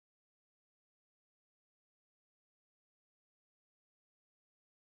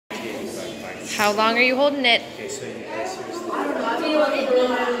How long are you holding it? Okay, so you guys seriously.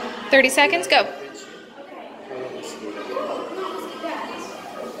 30 seconds, go.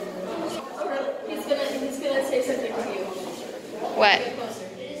 He's gonna say something to you. What?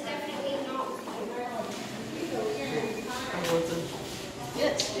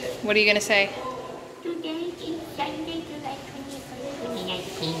 What are you gonna say? Today is Sunday, July 21st,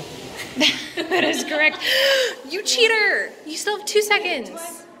 2019. That is correct. You cheater! You still have 2 seconds.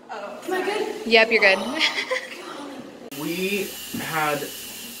 Am I good? Yep, you're good. We had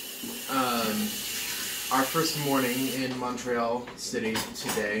our first morning in Montreal City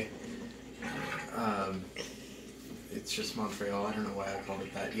today. It's just Montreal. I don't know why I called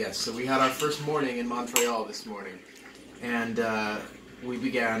it that. Yes, so we had our first morning in Montreal this morning. And we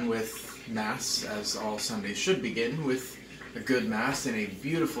began with Mass, as all Sundays should begin, with a good Mass in a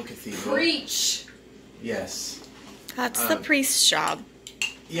beautiful cathedral. Preach! Yes. That's the priest's job.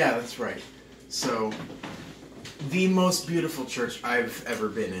 Yeah, that's right. So, the most beautiful church I've ever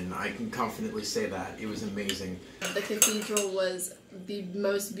been in. I can confidently say that. It was amazing. The cathedral was the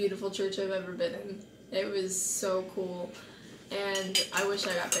most beautiful church I've ever been in. It was so cool. And I wish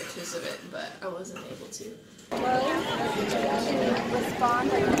I got pictures of it, but I wasn't able to.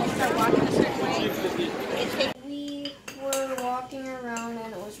 We were walking around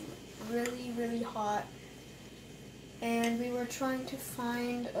and it was really, really hot. And we were trying to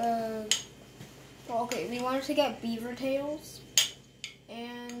find we wanted to get beaver tails.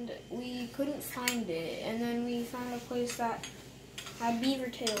 And we couldn't find it. And then we found a place that had beaver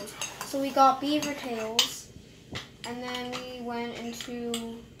tails. So we got beaver tails. And then we went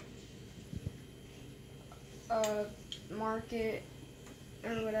into a market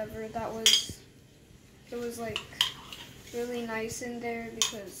or whatever. It was like really nice in there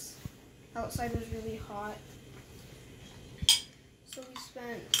because outside was really hot. So we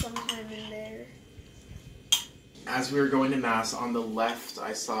spent some time in there. As we were going to Mass, on the left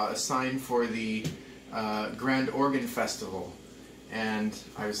I saw a sign for the Grand Organ Festival. And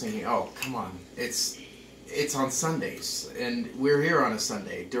I was thinking, oh, come on, it's on Sundays, and we're here on a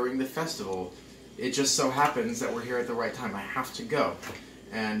Sunday during the festival. It just so happens that we're here at the right time. I have to go.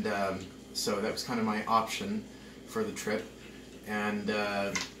 And so that was kind of my option for the trip. And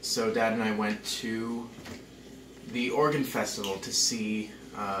so Dad and I went to the organ festival to see,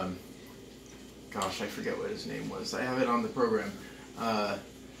 gosh, I forget what his name was. I have it on the program.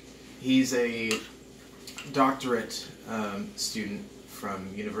 He's a doctorate student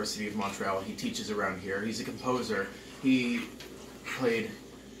from University of Montreal. He teaches around here. He's a composer. He played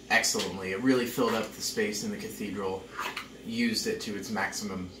excellently. It really filled up the space in the cathedral, used it to its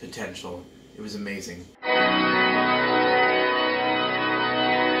maximum potential. It was amazing.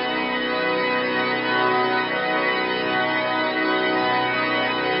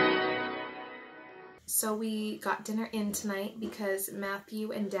 So we got dinner in tonight because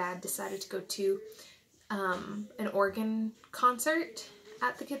Matthew and Dad decided to go to an organ concert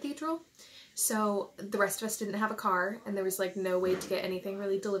at the cathedral. So the rest of us didn't have a car, and there was like no way to get anything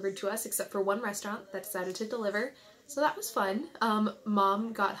really delivered to us except for one restaurant that decided to deliver. So that was fun.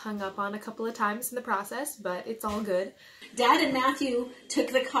 Mom got hung up on a couple of times in the process, but it's all good. Dad and Matthew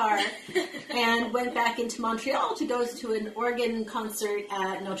took the car and went back into Montreal to go to an organ concert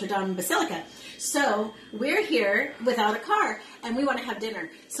at Notre Dame Basilica. So we're here without a car, and we want to have dinner.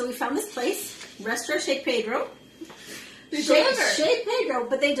 So we found this place, Restaurant Chez Pedro. Chez Pedro,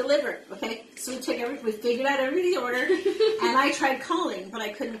 but they deliver. Okay, so we figured out everybody's order, and I tried calling, but I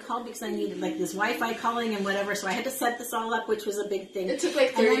couldn't call because I needed like this Wi-Fi calling and whatever. So I had to set this all up, which was a big thing. It took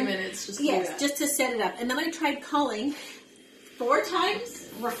like 30 minutes just to do that. Just to set it up, and then I tried calling 4 times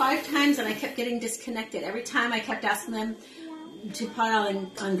or 5 times, and I kept getting disconnected. Every time I kept asking them to parle en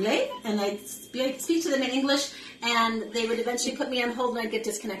anglais, and I'd speak to them in English, and they would eventually put me on hold, and I'd get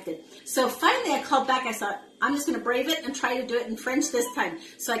disconnected. So finally I called back. I thought, I'm just going to brave it and try to do it in French this time.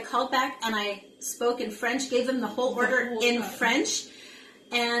 So I called back, and I spoke in French, gave them the whole order in French,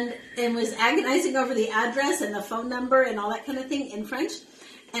 and was agonizing over the address and the phone number and all that kind of thing in French.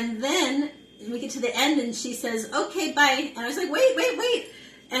 And then we get to the end, and she says, okay, bye. And I was like, wait.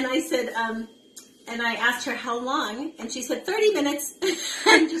 And I said, and I asked her how long, and she said 30 minutes,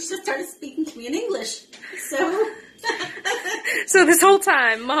 and she just started speaking to me in English. So this whole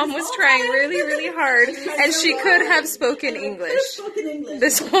time, Mom was trying really, really hard, and she could have spoken English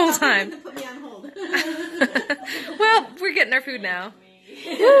this whole time. Put me on hold. Well, we're getting our food now.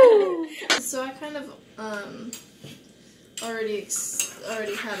 So I kind of already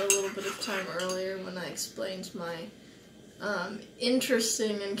had a little bit of time earlier when I explained my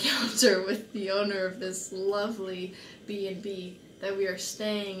interesting encounter with the owner of this lovely B&B that we are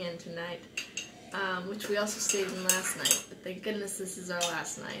staying in tonight. which we also stayed in last night. But thank goodness this is our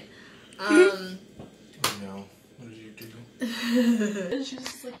last night. Oh no. What did you do? And she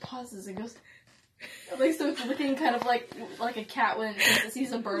just like pauses and goes, like, so it's looking kind of like a cat when it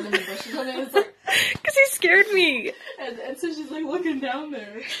sees a bird in the bushes. I mean, it's like, Because he scared me. and so she's like looking down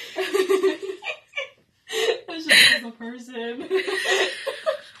there. And she's like a person. And then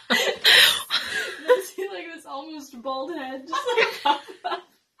see like this almost bald head just like pop up.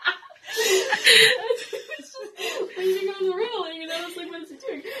 It's just leaning on the railing, and I was like, what is he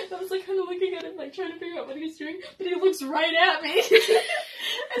doing? And I was like kind of looking at him, like trying to figure out what he was doing, but he looks right at me. And he's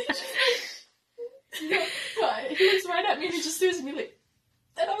just like, he looks right at me and he just stares at me like,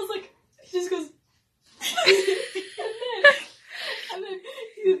 and I was like, he just goes, and then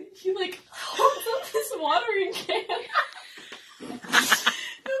he like holds up this watering can.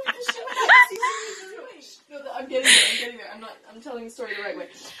 No, I'm getting there. I'm telling the story the right way.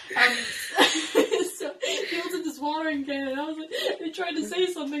 So he holds up this watering can, and I was like, they tried to say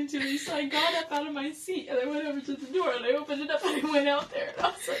something to me, so I got up out of my seat, and I went over to the door, and I opened it up, and I went out there, and I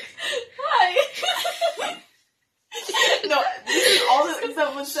was like, hi. No, this is all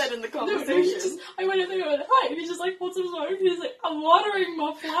that was said in the conversation. I went in there and went, hi, and he just like, what's up, sorry? He's like, I'm watering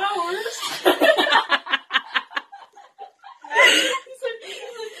my flowers. He's like,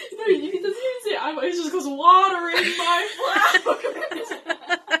 no, he doesn't even say I'm, he just goes, watering my flowers. And I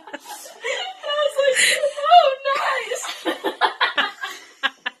was like, oh, nice.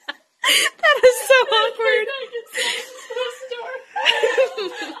 That is so awkward.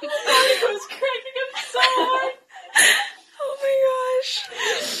 I was cracking up so hard. Oh my gosh.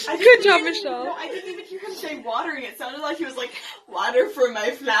 Good job, Michelle. No, I didn't even hear him say watering. It sounded like he was like, water for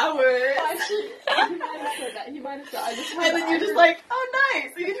my flowers. Actually, he might have said that. He might have said that. And then you're just like, oh,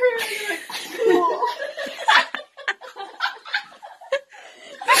 nice. And you turn around and you're like, cool.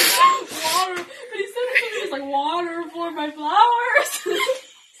 Water. But he said something just like, water for my flowers.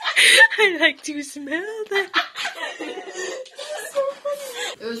 I like to smell them. So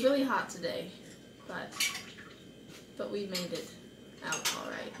funny. It was really hot today, but we made it out all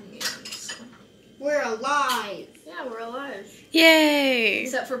right in the end. So. We're alive. Yeah, we're alive. Yay.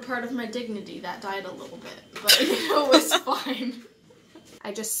 Except for part of my dignity that died a little bit, but it was fine.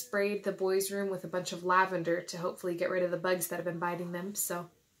 I just sprayed the boys' room with a bunch of lavender to hopefully get rid of the bugs that have been biting them, so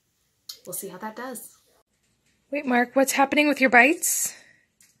we'll see how that does. Wait, Mark, what's happening with your bites?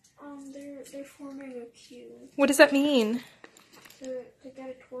 They're forming a queue. What does that mean? They got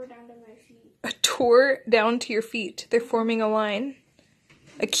a tore down to my feet. A tore down to your feet. They're forming a line.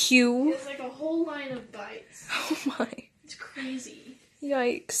 A queue. It's like a whole line of bites. Oh my. It's crazy.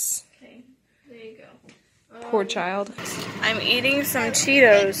 Yikes. Okay, there you go. Poor child. I'm eating some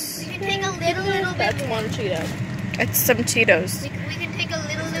Cheetos. We can take a little bit. That's one Cheeto. It's some Cheetos. We can take a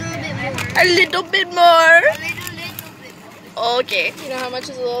little bit more. A little bit more. A little bit. Okay. You know how much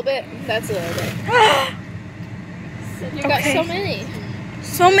is a little bit? That's a little bit. You got so many.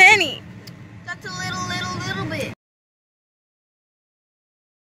 So many. That's a little